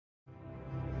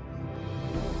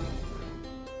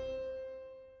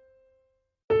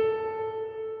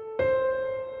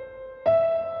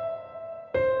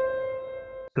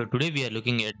So today we are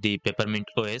looking at the Peppermint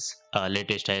OS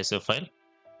latest ISO file.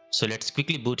 So let's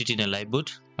quickly boot it in a live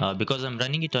boot because I'm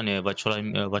running it on a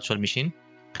virtual machine,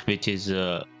 which is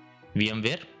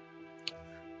VMware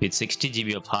with 60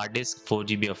 GB of hard disk, 4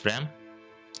 GB of RAM,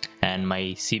 and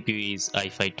my CPU is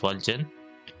i5 12 Gen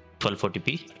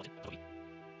 1240p.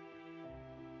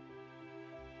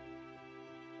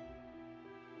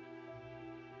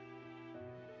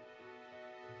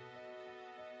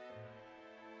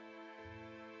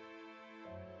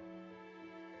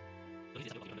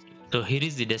 So here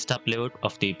is the desktop layout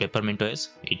of the Peppermint OS.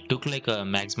 It took like a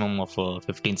maximum of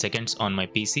 15 seconds on my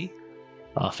PC,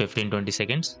 15-20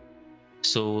 seconds.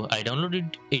 So I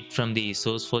downloaded it from the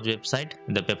SourceForge website.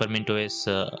 The PeppermintOS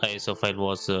ISO file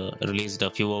was released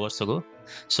a few hours ago.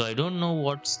 So I don't know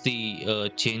what's the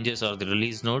changes or the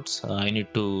release notes. I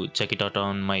need to check it out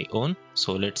on my own.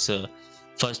 So let's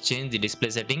first change the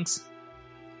display settings.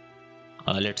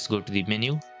 Let's go to the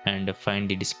menu and find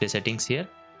the display settings here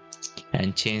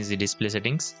and change the display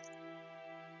settings.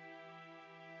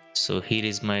 So here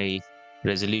is my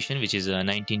resolution, which is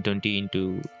 1920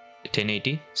 into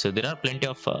 1080. So there are plenty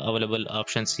of available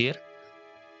options here,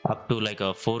 up to like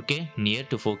a 4K, near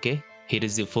to 4K. Here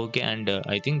is the 4K, and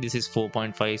I think this is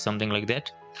 4.5, something like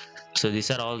that. So these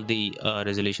are all the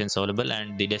resolutions available,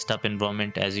 and the desktop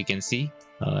environment, as you can see,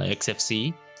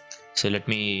 xfce. So let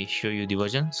me show you the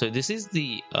version. So this is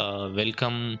the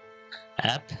welcome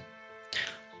app,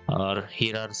 or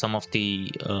here are some of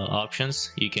the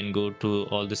options. You can go to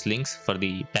all these links for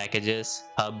the packages,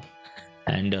 hub,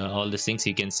 and all these things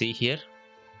you can see here.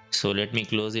 So let me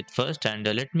close it first, and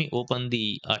let me open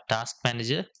the task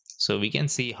manager, so we can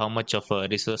see how much of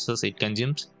resources it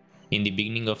consumes in the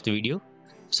beginning of the video.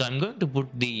 So I'm going to put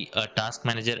the task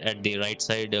manager at the right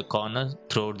side corner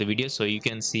throughout the video, so you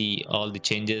can see all the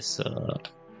changes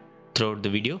throughout the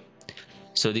video.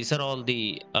 So these are all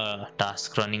the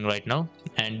tasks running right now,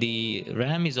 and the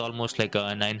RAM is almost like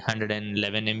a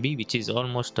 911 MB, which is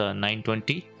almost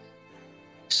 920.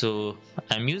 So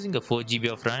I'm using a 4 GB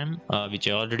of RAM, which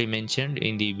I already mentioned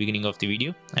in the beginning of the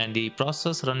video, and the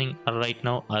process running right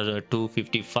now are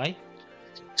 255.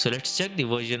 So let's check the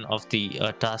version of the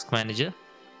task manager,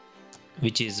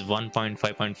 which is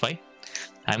 1.5.5.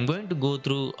 I'm going to go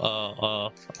through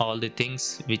all the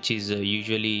things which is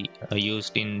usually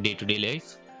used in day-to-day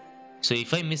life. So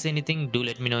if I miss anything, do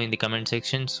let me know in the comment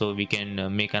section, so we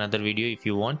can make another video if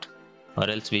you want, or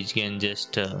else we can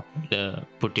just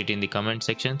put it in the comment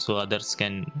section so others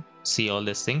can see all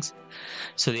these things.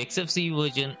 So the xfce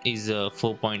version is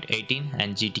 4.18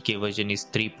 and GTK version is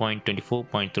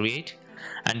 3.24.38,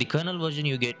 and the kernel version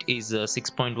you get is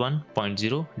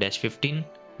 6.1.0-15,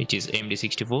 which is AMD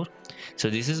 64. So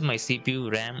this is my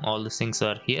CPU, RAM, all the things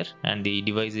are here, and the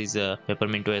device is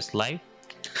PeppermintOS Live.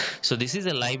 So this is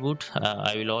a live boot.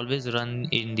 I will always run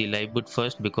in the live boot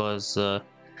first, because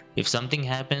if something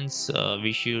happens,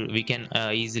 we can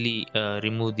easily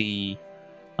remove the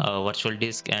virtual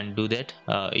disk and do that.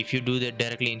 If you do that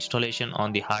directly installation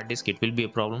on the hard disk, it will be a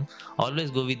problem.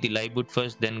 Always go with the live boot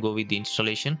first, then go with the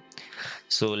installation.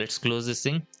 So let's close this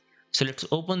thing. So let's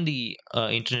open the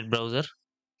internet browser.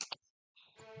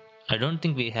 I don't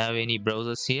think we have any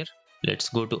browsers here. Let's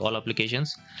go to all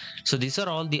applications. So these are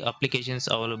all the applications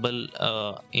available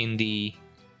in the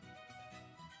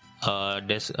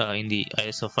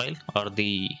ISO file or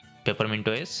the Peppermint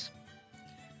OS.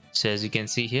 So as you can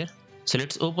see here, so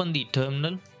let's open the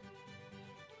terminal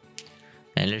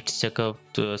and let's check out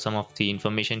some of the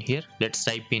information here. Let's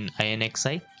type in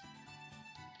inxi.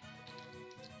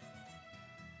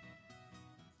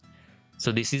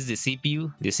 So this is the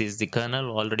CPU, this is the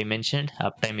kernel already mentioned,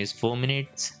 uptime is 4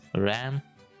 minutes, RAM,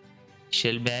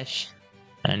 shell bash,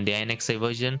 and the inxi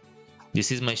version.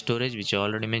 This is my storage, which I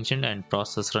already mentioned, and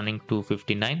process running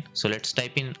 259. So let's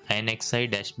type in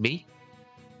inxi-b.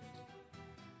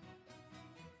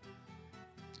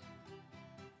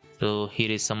 So here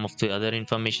is some of the other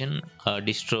information.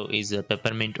 Distro is a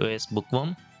Peppermint OS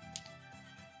Bookworm,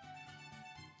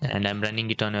 and I'm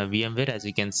running it on a VMware. As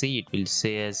you can see, it will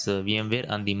say as VMware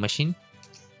on the machine.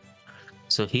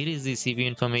 So here is the CPU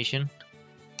information.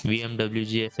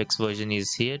 VMWGFX version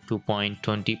is here,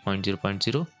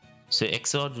 2.20.0.0. So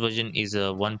XOR version is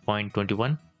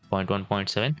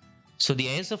 1.21.1.7. So the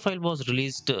ISO file was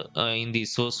released in the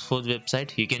SourceForge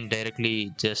website. You can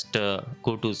directly just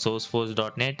go to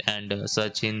sourceforge.net and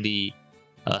search in the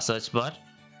search bar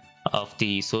of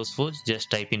the SourceForge. Just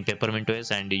type in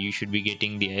PeppermintOS and you should be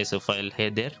getting the ISO file here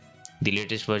there. The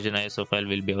latest version ISO file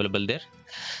will be available there.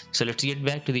 So let's get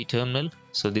back to the terminal.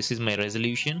 So this is my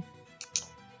resolution,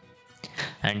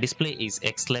 and display is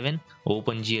X11.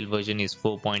 OpenGL version is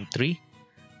 4.3.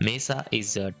 Mesa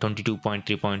is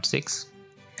 22.3.6.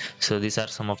 So these are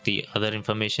some of the other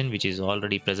information which is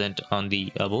already present on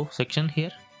the above section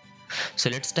here. So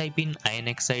let's type in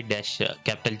inxi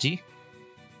 -G,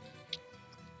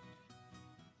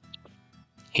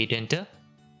 hit enter.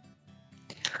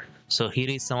 So here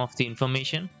is some of the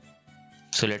information.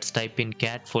 So let's type in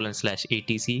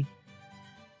cat:/etc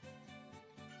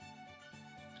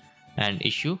and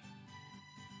issue,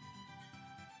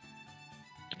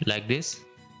 like this,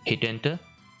 hit enter.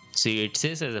 See, it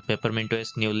says as a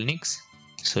PeppermintOS new Linux.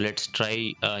 So let's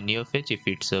try neofetch if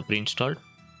it's pre-installed.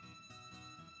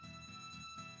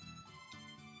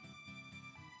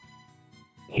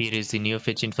 Here is the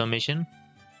neofetch information.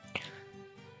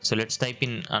 So let's type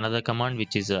in another command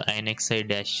which is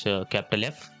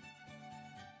inxi-F.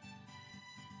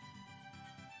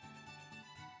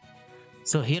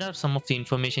 So here are some of the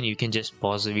information. You can just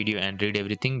pause the video and read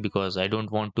everything because I don't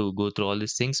want to go through all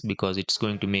these things because it's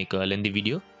going to make a lengthy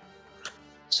video.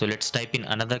 So let's type in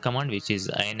another command which is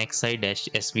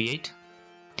inxi-SV8.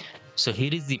 So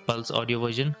here is the Pulse audio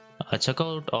version. Check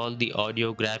out all the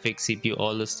audio, graphics, CPU,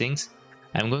 all those things.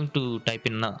 I'm going to type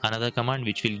in another command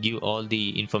which will give all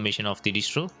the information of the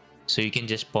distro. So you can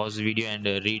just pause the video and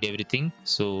read everything.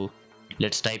 So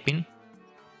let's type in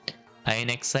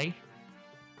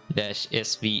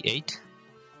inxi-SV8.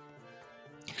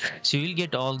 So you will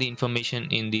get all the information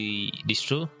in the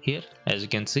distro here, as you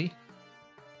can see.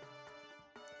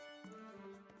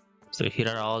 So here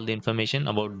are all the information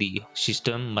about the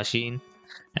system, machine,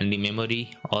 and the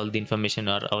memory. All the information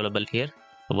are available here.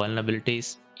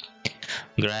 Vulnerabilities,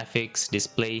 graphics,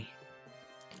 display,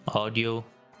 audio,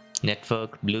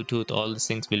 network, Bluetooth, all these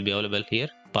things will be available here.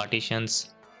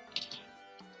 Partitions.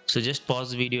 So just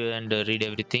pause the video and read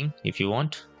everything if you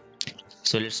want.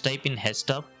 So let's type in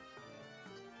desktop.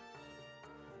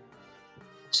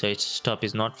 So desktop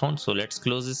is not found. So let's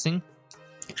close this thing.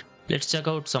 Let's check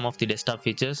out some of the desktop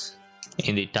features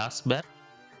in the taskbar.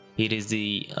 Here is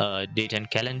the date and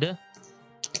calendar,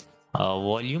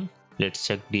 volume. Let's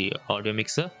check the audio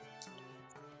mixer.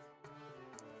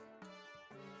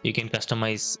 You can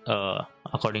customize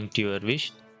according to your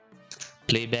wish.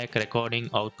 Playback, recording,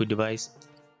 output device,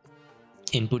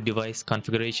 input device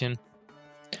configuration.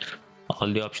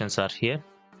 All the options are here.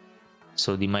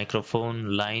 So the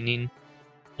microphone, line in,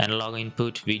 analog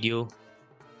input, video,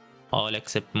 all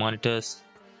except monitors.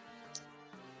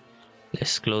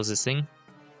 Let's close this thing.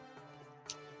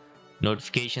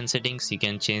 Notification settings. You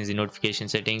can change the notification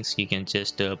settings. You can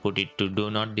just put it to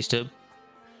do not disturb.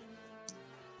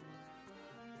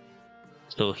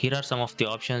 So here are some of the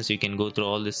options. You can go through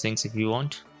all these things if you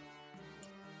want.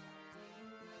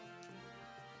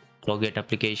 Forget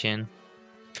application.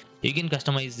 You can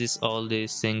customize all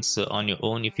these things on your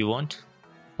own if you want,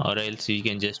 or else you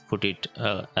can just put it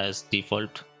as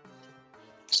default.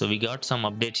 So we got some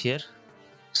updates here.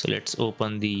 So let's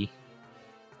open the,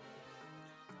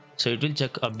 so it will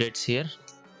check updates here.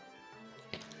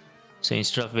 So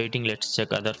instead of waiting, let's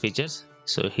check other features.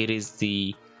 So here is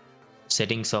the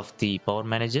settings of the power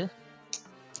manager.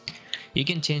 You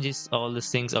can change all these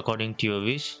things according to your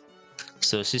wish.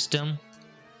 So system,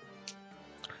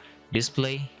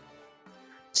 display,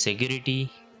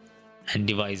 security, and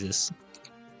devices.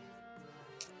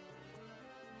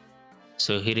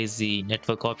 So here is the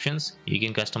network options. You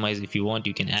can customize if you want.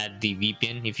 You can add the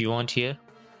VPN if you want here.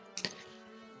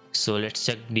 So let's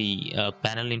check the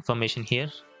panel information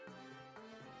here.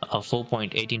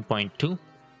 4.18.2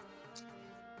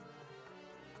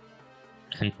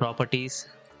 and properties.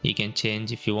 You can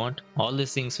change if you want. All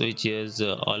these things which is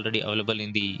already available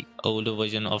in the older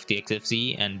version of the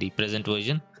xfce and the present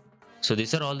version. So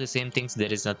these are all the same things.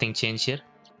 There is nothing changed here.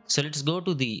 So let's go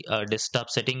to the desktop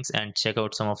settings and check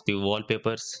out some of the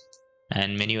wallpapers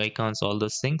and menu icons, all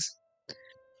those things.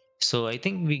 So I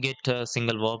think we get a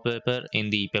single wallpaper in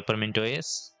the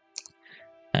PeppermintOS,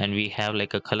 and we have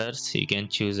like a colors. You can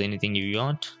choose anything you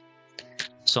want.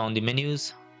 So on the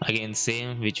menus, again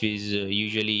same, which is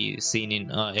usually seen in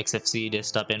xfce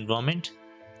desktop environment.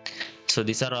 So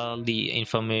these are all the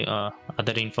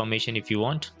other information. If you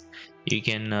want, you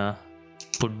can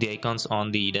put the icons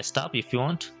on the desktop if you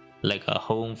want, like a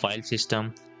home, file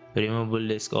system, removable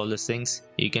disk, all these things.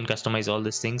 You can customize all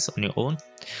these things on your own.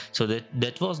 So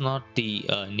that was not the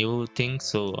new thing,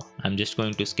 so I'm just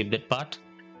going to skip that part.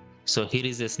 So here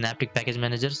is a Synaptic Package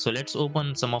Manager. So let's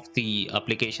open some of the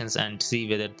applications and see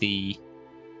whether the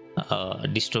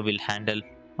distro will handle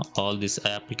all these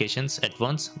applications at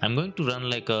once. I'm going to run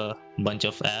like a bunch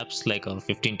of apps, like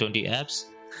 15-20 apps,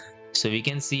 so we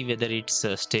can see whether it's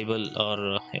stable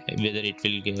or whether it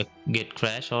will get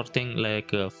crash or thing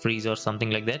like freeze or something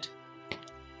like that.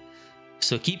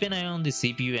 So keep an eye on the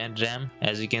CPU and RAM.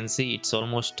 As you can see, it's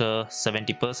almost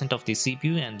 70% of the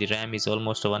CPU and the RAM is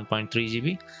almost 1.3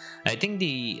 GB. I think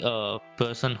the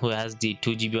person who has the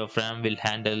 2 GB of RAM will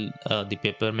handle the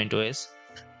Peppermint OS.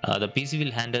 The PC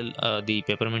will handle the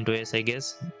Peppermint OS, I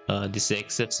guess. This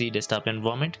xfce desktop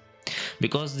environment,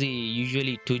 because the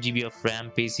usually 2 GB of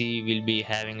RAM PC will be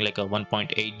having like a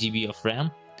 1.8 GB of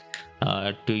RAM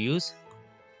to use.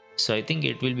 So I think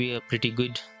it will be a pretty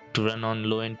good to run on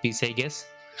low-end PC, I guess.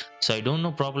 So I don't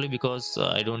know properly because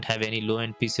I don't have any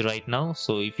low-end PC right now.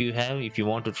 So if you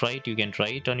want to try it, you can try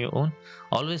it on your own.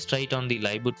 Always try it on the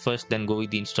live boot first, then go with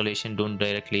the installation. Don't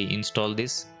directly install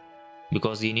this,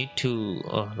 because you need to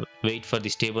wait for the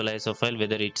stable ISO file,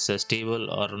 whether it's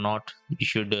stable or not. You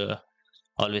should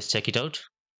always check it out.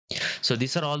 So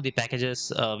these are all the packages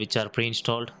which are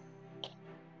pre-installed.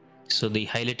 So the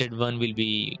highlighted one will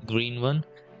be green one,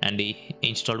 and the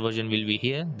installed version will be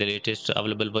here. The latest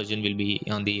available version will be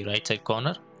on the right side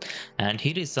corner. And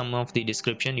here is some of the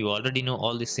description. You already know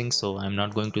all these things, so I'm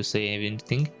not going to say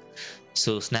anything.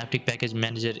 So Synaptic Package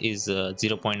Manager is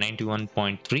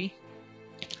 0.91.3.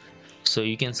 So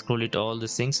you can scroll it all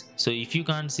these things. So if you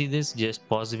can't see this, just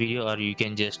pause the video, or you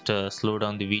can just slow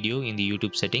down the video in the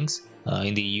YouTube settings,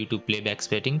 in the YouTube playback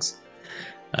settings.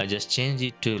 Just change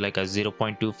it to like a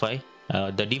 0.25.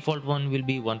 The default one will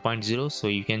be 1.0, so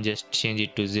you can just change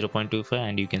it to 0.25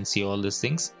 and you can see all these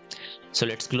things. So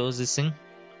let's close this thing.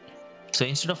 So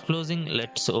instead of closing,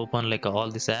 let's open like all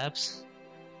these apps.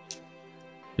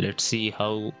 Let's see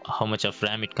how much of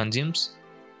RAM it consumes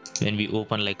when we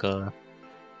open like a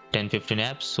 10-15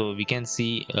 apps. So we can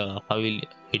see how will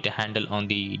it handle on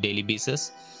the daily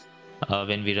basis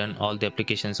when we run all the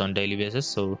applications on daily basis.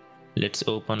 So let's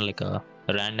open like a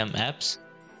random apps,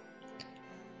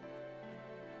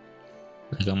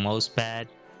 like a mouse pad.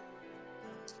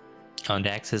 On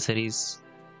the accessories,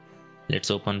 let's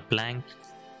open Plank.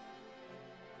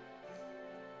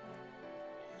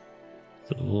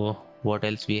 So what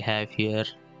else we have here?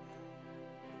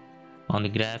 On the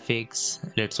graphics,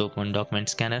 let's open Document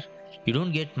Scanner. You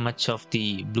don't get much of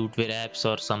the bloatware apps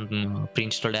or some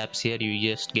pre-installed apps here. You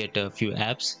just get a few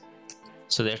apps,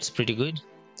 so that's pretty good.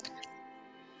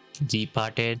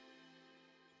 Gparted.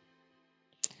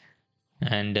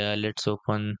 And let's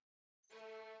open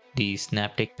the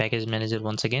Synaptic Package Manager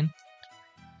once again.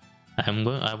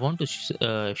 I want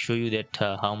to show you that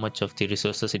how much of the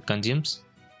resources it consumes.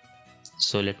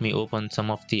 So let me open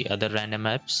some of the other random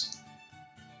apps.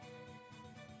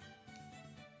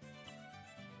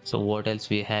 So what else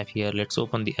we have here? Let's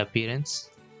open the appearance.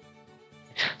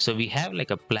 So we have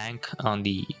like a Plank on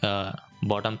the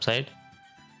bottom side,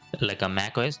 like a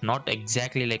macOS. Not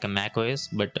exactly like a macOS,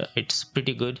 but it's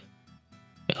pretty good.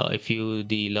 If you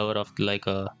the lover of like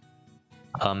a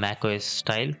macOS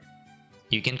style,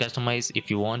 you can customize if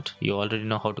you want. You already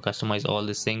know how to customize all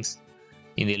these things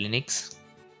in the Linux.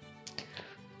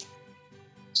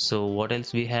 So what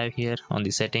else we have here on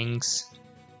the settings?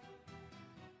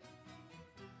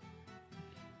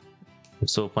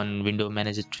 Let's open Window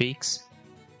Manager tweaks.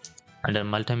 Under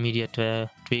multimedia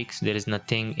tweaks, there is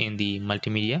nothing in the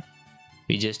multimedia.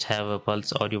 We just have a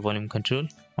pulse audio volume control.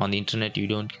 On the internet, you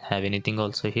don't have anything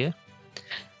also here.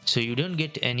 So you don't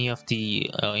get any of the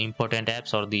important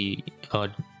apps or the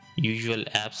usual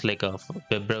apps like a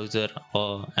web browser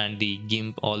and the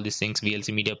GIMP, all these things,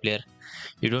 VLC media player.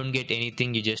 You don't get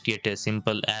anything. You just get a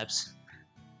simple apps.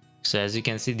 So as you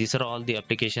can see, these are all the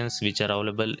applications which are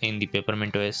available in the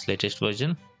PeppermintOS latest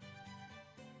version.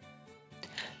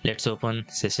 Let's open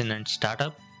session and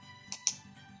startup.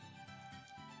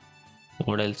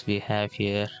 What else we have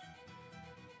here?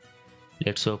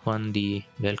 Let's open the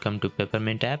Welcome to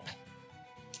Peppermint app.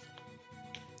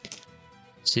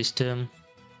 System,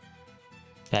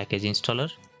 package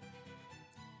installer.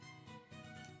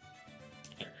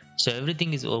 So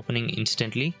everything is opening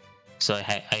instantly. So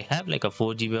I have like a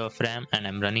 4 GB of RAM and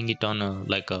I'm running it on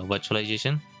like a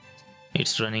virtualization.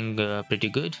 It's running pretty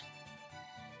good.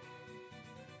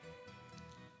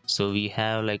 So we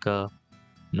have like a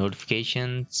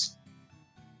notifications.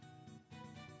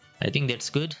 I think that's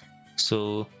good.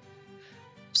 So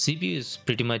CPU is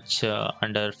pretty much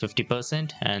under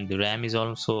 50% and the RAM is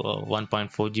also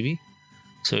 1.4 GB.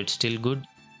 So it's still good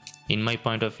in my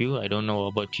point of view. I don't know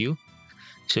about you.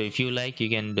 So if you like, you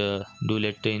can do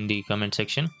let in the comment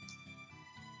section.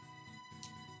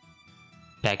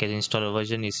 Package installer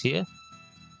version is here.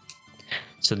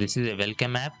 So this is a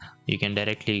welcome app. You can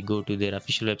directly go to their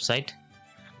official website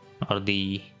or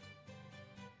the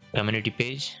community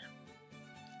page.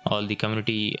 All the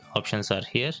community options are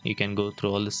here. You can go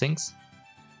through all these things.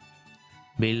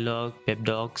 Build log, pep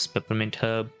docs, Peppermint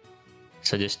hub,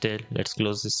 suggested. Let's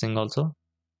close this thing also.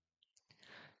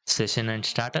 Session and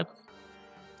startup.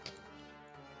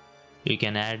 You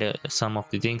can add some of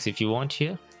the things if you want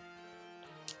here.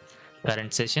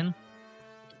 Current session,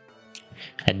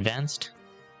 advanced.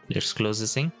 Let's close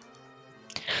this thing.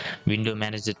 Window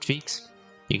manager tweaks.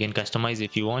 You can customize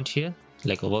if you want here,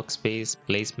 like a workspace,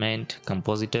 placement,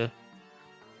 compositor.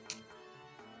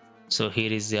 So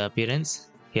here is the appearance.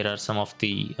 Here are some of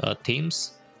the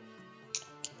themes.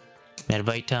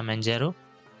 Mervita Manjaro,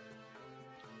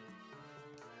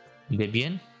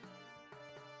 Debian,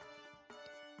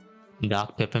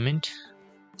 dark peppermint.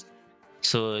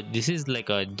 So this is like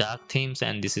a dark themes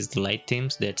and this is the light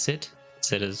themes. That's it.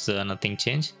 So there is nothing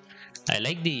changed. I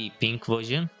like the pink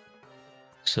version.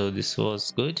 So this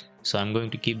was good. So I'm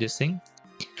going to keep this thing.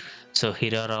 So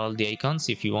here are all the icons.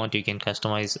 If you want, you can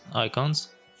customize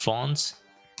icons, fonts,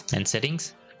 and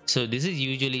settings. So this is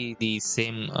usually the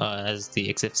same as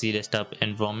the xfce desktop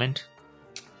environment.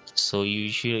 So you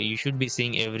should be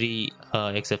seeing every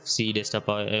xfce desktop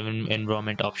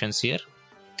environment options here.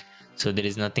 So there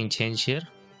is nothing changed here.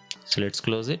 So let's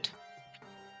close it.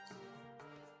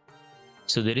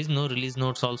 So there is no release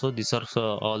notes also. These are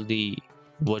all the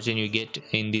version you get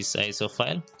in this ISO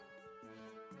file.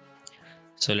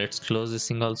 So let's close this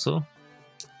thing also.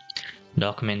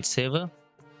 Document saver.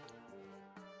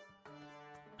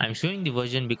 I'm showing the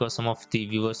version because some of the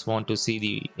viewers want to see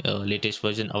the latest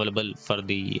version available for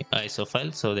the ISO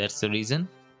file. So that's the reason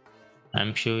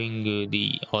I'm showing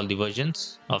all the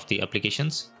versions of the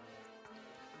applications.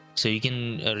 So you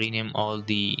can rename all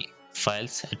the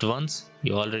files at once.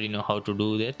 You already know how to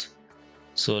do that.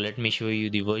 So let me show you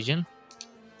the version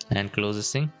and close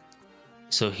this thing.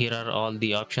 So here are all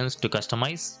the options to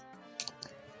customize.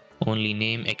 Only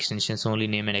name, extensions, only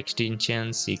name and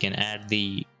extensions. You can add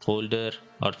the folder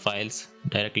or files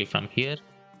directly from here.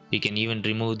 You can even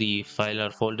remove the file or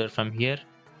folder from here.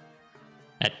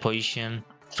 Add position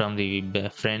from the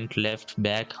front, left,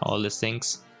 back, all these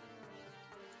things.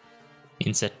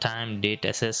 Insert time, date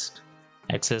accessed,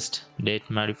 date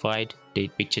modified,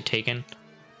 date picture taken,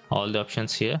 all the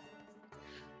options here.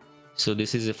 So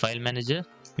this is a file manager,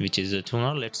 which is a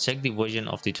thunar. Let's check the version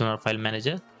of the thunar file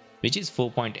manager, which is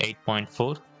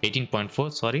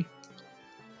 18.4, sorry.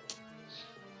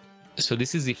 So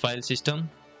this is the file system.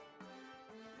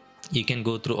 You can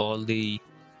go through all the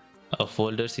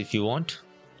folders if you want.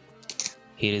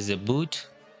 Here is a boot,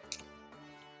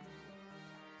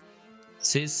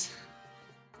 sys,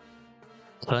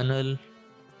 kernel,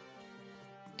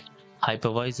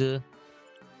 hypervisor,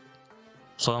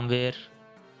 firmware.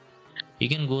 You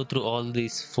can go through all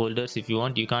these folders if you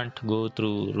want. You can't go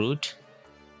through root.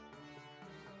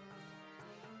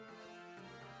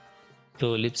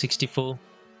 So lib64,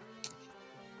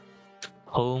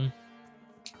 home,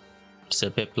 it's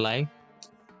a pep live.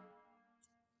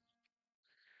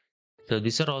 So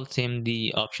these are all same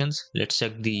the options. Let's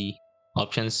check the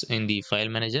options in the file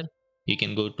manager. You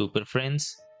can go to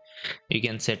preference. You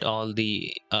can set all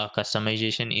the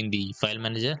customization in the file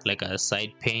manager, like a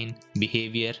side pane,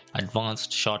 behavior,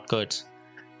 advanced shortcuts,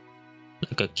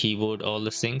 like a keyboard, all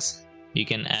these things. You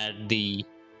can add the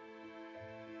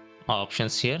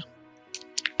options here.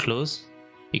 Close.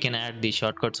 You can add the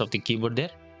shortcuts of the keyboard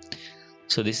there.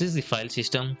 So this is the file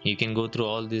system. You can go through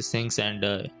all these things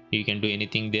and you can do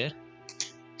anything there.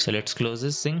 So let's close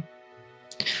this thing.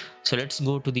 So let's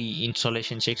go to the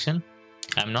installation section.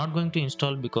 I'm not going to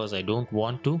install because I don't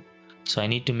want to. So I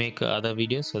need to make other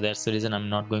videos. So that's the reason I'm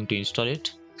not going to install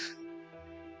it.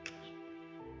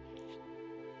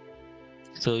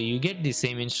 So you get the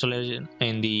same installation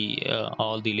in the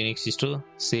all the Linux distro,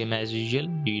 same as usual.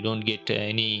 You don't get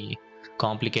any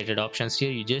complicated options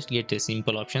here. You just get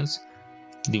simple options.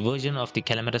 The version of the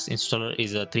Calamitous installer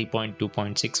is a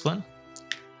 3.2.61.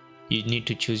 You need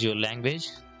to choose your language.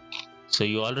 So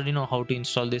you already know how to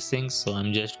install these things. So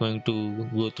I'm just going to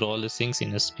go through all these things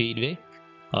in a speed way,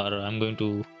 or I'm going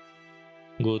to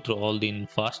go through all the in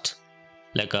fast.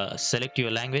 Like select your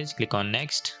language, click on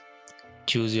next,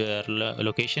 choose your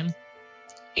location.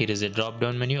 Here is a drop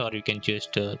down menu, or you can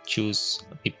just choose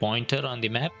the pointer on the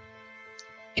map.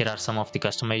 Here are some of the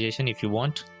customization if you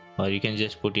want, or you can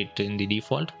just put it in the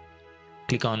default.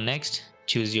 Click on next,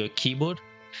 choose your keyboard.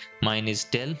 Mine is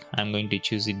Dell. I'm going to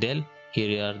choose the Dell.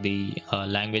 Here are the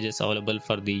languages available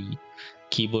for the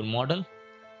keyboard model.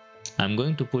 I'm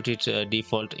going to put it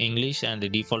default English and the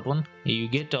default one. You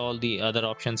get all the other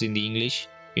options in the English,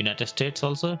 United States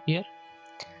also here.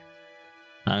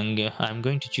 I'm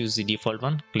going to choose the default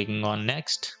one, clicking on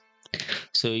next.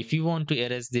 So if you want to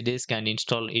erase the disk and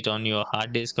install it on your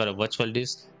hard disk or a virtual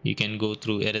disk, you can go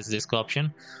through erase disk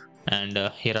option. And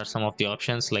here are some of the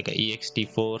options like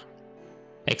ext4,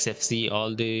 xfce,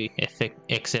 all the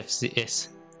xfces,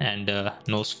 and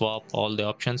no swap, all the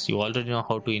options. You already know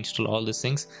how to install all these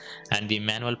things. And the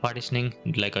manual partitioning,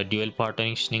 like a dual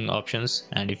partitioning options,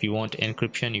 and if you want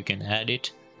encryption you can add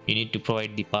it. You need to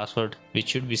provide the password, which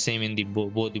should be same in the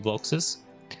both the boxes.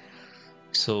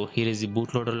 So here is the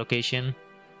bootloader location,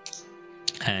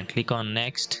 and click on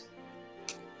next.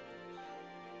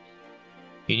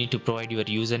 You need to provide your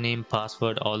username,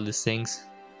 password, all these things,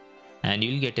 and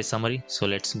you'll get a summary. So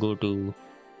let's go to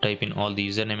type in all the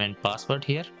username and password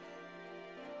here.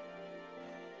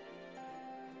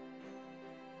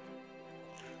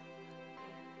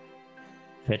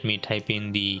 Let me type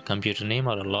in the computer name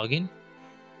or a login.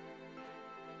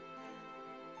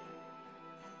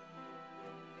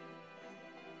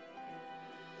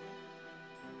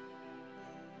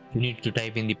 You need to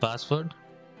type in the password.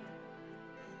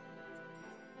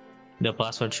 The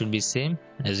password should be same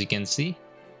as you can see,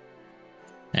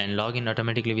 and log in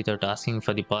automatically without asking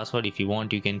for the password. If you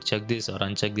want, you can check this or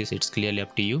uncheck this, it's clearly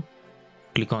up to you.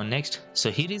 Click on next. So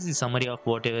here is the summary of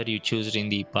whatever you choose in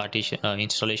the partition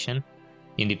installation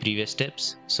in the previous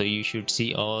steps. So you should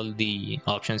see all the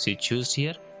options you choose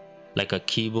here, like a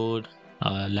keyboard,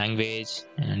 language,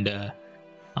 and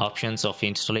options of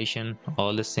installation,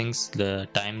 all these things, the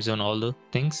time zone, all the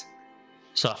things.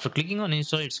 So after clicking on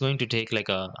install, it's going to take like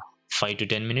a 5 to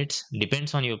 10 minutes,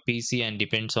 depends on your PC and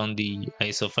depends on the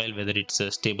ISO file, whether it's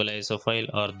a stable ISO file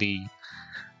or the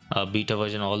beta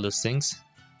version, all those things.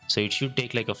 So it should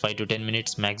take like a 5 to 10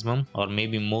 minutes maximum, or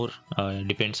maybe more,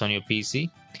 depends on your PC.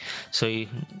 So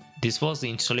this was the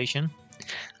installation.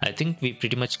 I think we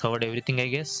pretty much covered everything, I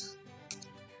guess.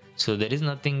 So there is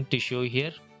nothing to show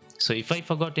here. So if I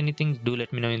forgot anything, do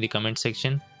let me know in the comment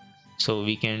section, so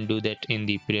we can do that in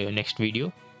the next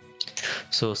video.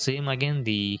 So same again,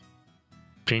 the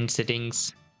print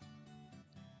settings.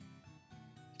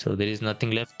 So there is nothing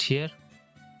left here.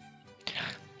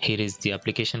 Here is the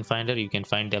application finder. You can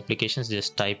find the applications,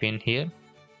 just type in here,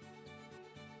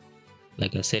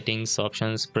 like a settings,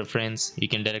 options, preference. You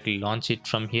can directly launch it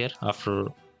from here after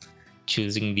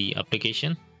choosing the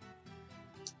application.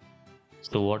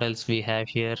 So what else we have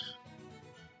here?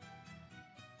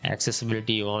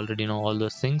 Accessibility, you already know all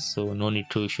those things, so no need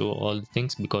to show all the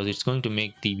things because it's going to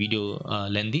make the video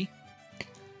lengthy.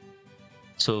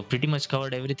 So pretty much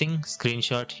covered everything.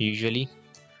 Screenshot, usually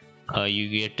you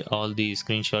get all the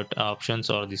screenshot options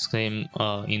or the same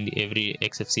in the every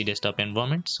xfce desktop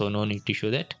environment, so no need to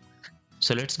show that.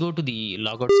 So let's go to the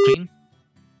logout screen.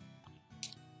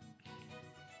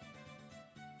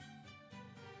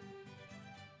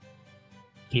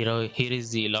 Here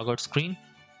is the logout screen.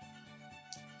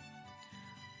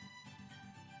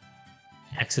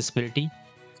 Accessibility,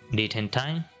 date and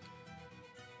time.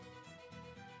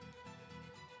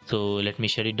 So let me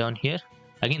shut it down here.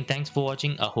 Again, thanks for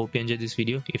watching. I hope you enjoyed this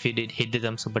video. If you did, hit the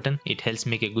thumbs up button. It helps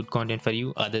make a good content for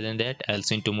you. Other than that, I'll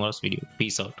see you in tomorrow's video.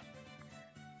 Peace out.